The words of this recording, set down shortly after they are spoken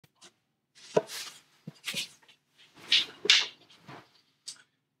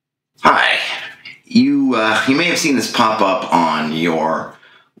Hi. You may have seen this pop up on your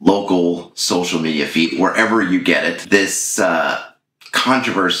local social media feed, wherever you get it. This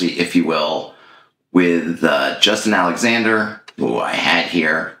controversy, if you will, with Justin Alexander, who I had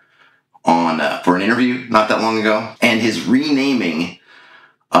here on for an interview not that long ago, and his renaming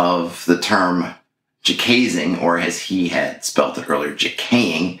of the term Jaquaysing, or as he had spelt it earlier,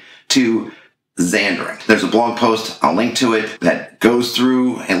 Jaquaying, to Xandering. There's a blog post, I'll link to it, that goes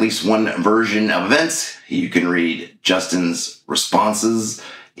through at least one version of events. You can read Justin's responses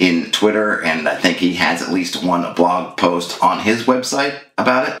in Twitter, and I think he has at least one blog post on his website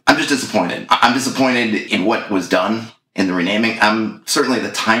about it. I'm just disappointed. I'm disappointed in what was done in the renaming. Certainly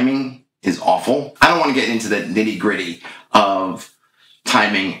the timing is awful. I don't want to get into the nitty-gritty of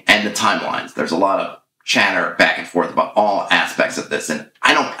timing and the timelines. There's a lot of chatter back and forth about all aspects of this, and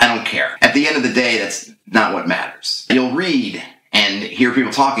I don't care. At the end of the day, that's not what matters. You'll read and hear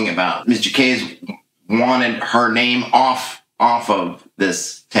people talking about Ms. Jaquays wanted her name off of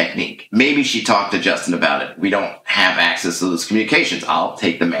this technique. Maybe she talked to Justin about it. We don't have access to those communications. I'll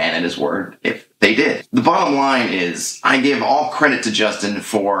take the man at his word if they did. The bottom line is, I give all credit to Justin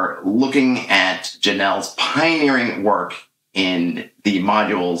for looking at Jennell's pioneering work in the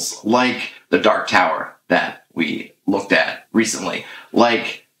modules like the Dark Tower that we looked at recently,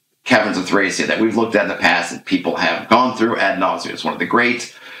 like Caverns of Thracia that we've looked at in the past and people have gone through ad nauseum. It's one of the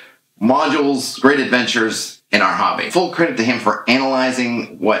great modules, great adventures in our hobby. Full credit to him for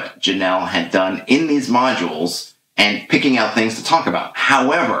analyzing what Jennell had done in these modules and picking out things to talk about.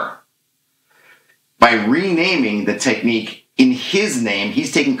 However, by renaming the technique in his name,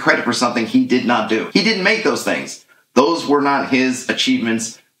 he's taking credit for something he did not do. He didn't make those things. Those were not his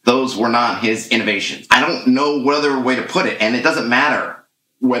achievements. Those were not his innovations. I don't know what other way to put it, and it doesn't matter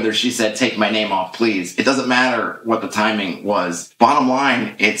whether she said, take my name off, please. It doesn't matter what the timing was. Bottom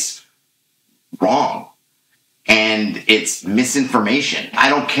line, it's wrong. And it's misinformation. I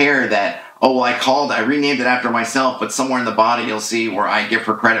don't care that, oh, well, I renamed it after myself, but somewhere in the body you'll see where I give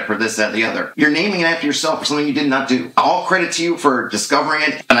her credit for this, that, and the other. You're naming it after yourself for something you did not do. All credit to you for discovering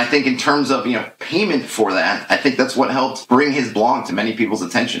it. And I think in terms of, payment for that, I think that's what helped bring his blog to many people's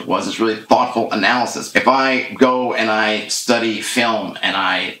attention, was this really thoughtful analysis. If I go and I study film and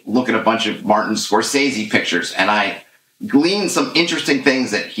I look at a bunch of Martin Scorsese pictures and I glean some interesting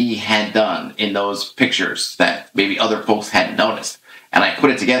things that he had done in those pictures that maybe other folks hadn't noticed, and I put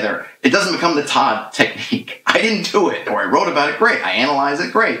it together, it doesn't become the Todd technique. I didn't do it, or I wrote about it, great. I analyze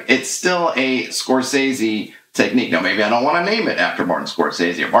it, great. It's still a Scorsese technique. Now, maybe I don't want to name it after Martin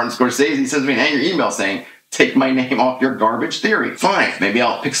Scorsese. Or Martin Scorsese sends me an angry email saying, take my name off your garbage theory. Fine, maybe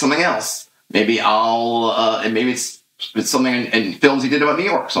I'll pick something else. Maybe it's something in films he did about New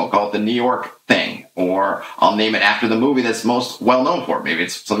York, so I'll call it the New York thing. Or I'll name it after the movie that's most well known for. Maybe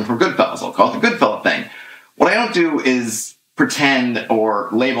it's something from Goodfellas. I'll call it the Goodfella thing. What I don't do is pretend or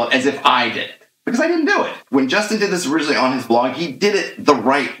label it as if I did it, because I didn't do it. When Justin did this originally on his blog, he did it the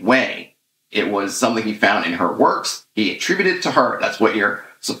right way. It was something he found in her works. He attributed it to her. That's what you're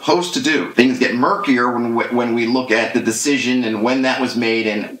supposed to do. Things get murkier when we look at the decision and when that was made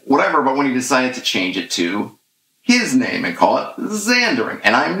and whatever, but when he decided to change it to his name and call it Xandering.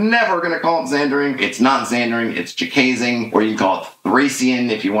 And I'm never going to call it Xandering. It's not Xandering, it's Jaquaysing, or you can call it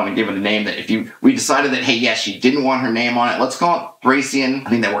Thracian if you want to give it a name. That we decided that, hey, yes, she didn't want her name on it, let's call it Thracian. I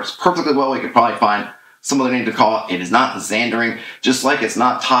think that works perfectly well. We could probably find some other name to call it. It is not Xandering, just like it's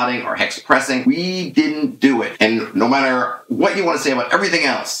not Todding or Hex Pressing. We didn't do it. And no matter what you want to say about everything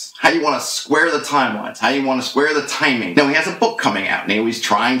else, how you want to square the timelines, how you want to square the timing. Now, he has a book coming out, and he's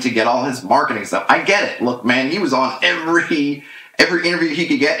trying to get all his marketing stuff. I get it. Look, man, he was on every interview he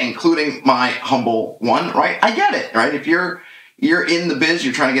could get, including my humble one, right? I get it, right? If you're in the biz,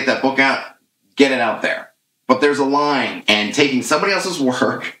 you're trying to get that book out, get it out there. But there's a line, and taking somebody else's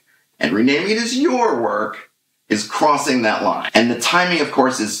work and renaming it as your work is crossing that line. And the timing, of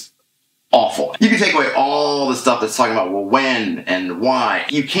course, is awful. You can take away all the stuff that's talking about, well, when and why.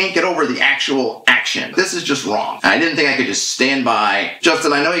 You can't get over the actual action. This is just wrong. I didn't think I could just stand by.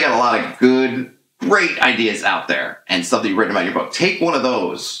 Justin, I know you got a lot of good, great ideas out there and stuff that you've written about in your book. Take one of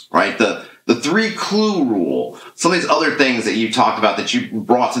those, right? The 3-clue rule, some of these other things that you talked about that you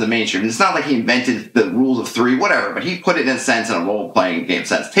brought to the mainstream. It's not like he invented the rules of 3, whatever, but he put it in a sense, in a role-playing game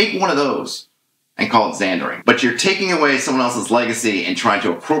sense. Take one of those and call it Xandering. But you're taking away someone else's legacy and trying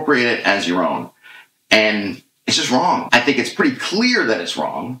to appropriate it as your own. And it's just wrong. I think it's pretty clear that it's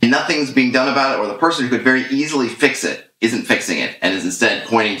wrong. And nothing's being done about it, or the person who could very easily fix it isn't fixing it and is instead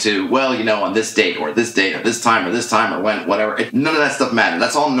pointing to, well, you know, on this date or this date or this time or when, whatever. None of that stuff matters.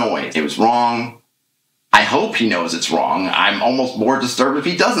 That's all noise. It was wrong. I hope he knows it's wrong. I'm almost more disturbed if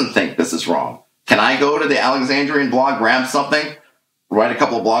he doesn't think this is wrong. Can I go to the Xandering blog, grab something, write a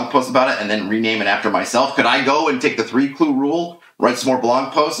couple of blog posts about it, and then rename it after myself? Could I go and take the 3-clue rule, write some more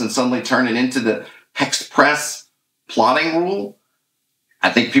blog posts, and suddenly turn it into the Hexed press plotting rule? I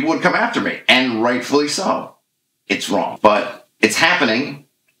think people would come after me, and rightfully so. It's wrong. But it's happening,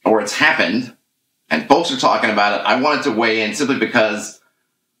 or it's happened, and folks are talking about it. I wanted to weigh in simply because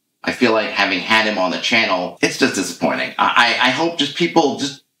I feel like having had him on the channel, it's just disappointing. I hope just people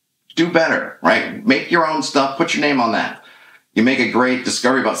just do better, right? Make your own stuff, put your name on that. You make a great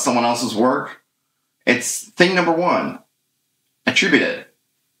discovery about someone else's work. It's thing number one. Attribute it.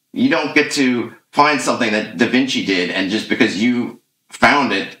 You don't get to find something that Da Vinci did and just because you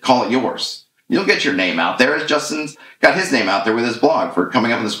found it, call it yours. You'll get your name out there, as Justin's got his name out there with his blog for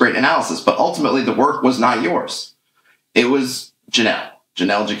coming up with this great analysis. But ultimately, the work was not yours. It was Jennell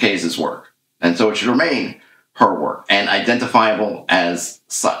Jaquays' work. And so it should remain her work and identifiable as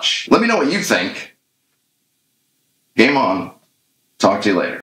such. Let me know what you think. Game on. Talk to you later.